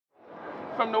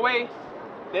from the way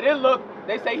that it looked,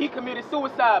 they say he committed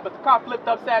suicide, but the car flipped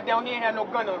upside down. He ain't had no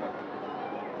gun on him.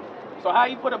 So how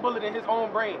he put a bullet in his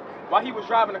own brain while he was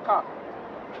driving the car?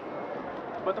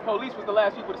 But the police was the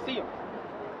last people to see him.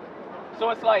 So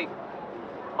it's like,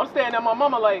 I'm staring at my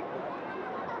mama like,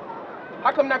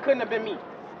 how come that couldn't have been me?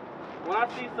 When I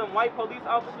see some white police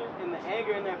officers and the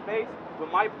anger in their face with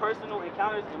my personal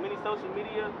encounters in many social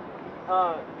media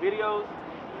videos,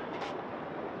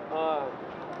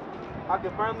 I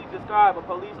can firmly describe a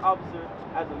police officer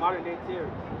as a modern day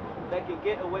terrorist that can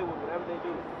get away with whatever they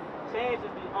do. Change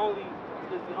is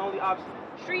the only option.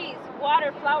 Trees,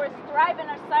 water, flowers thrive in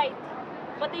our sight,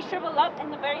 but they shrivel up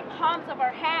in the very palms of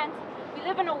our hands. We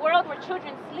live in a world where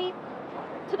children sleep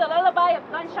to the lullaby of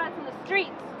gunshots in the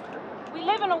streets. We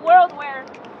live in a world where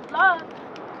love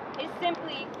is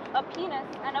simply a penis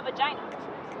and a vagina.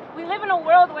 We live in a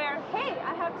world where, hey,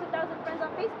 I have 2,000 friends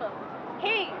on Facebook.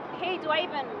 Hey, do I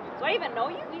even know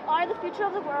you? We are the future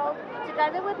of the world.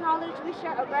 Together with knowledge, we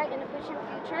share a bright and efficient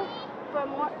future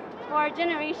for our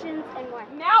generations and more.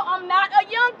 Now I'm not a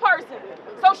young person,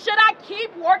 so should I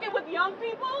keep working with young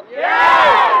people? Yeah!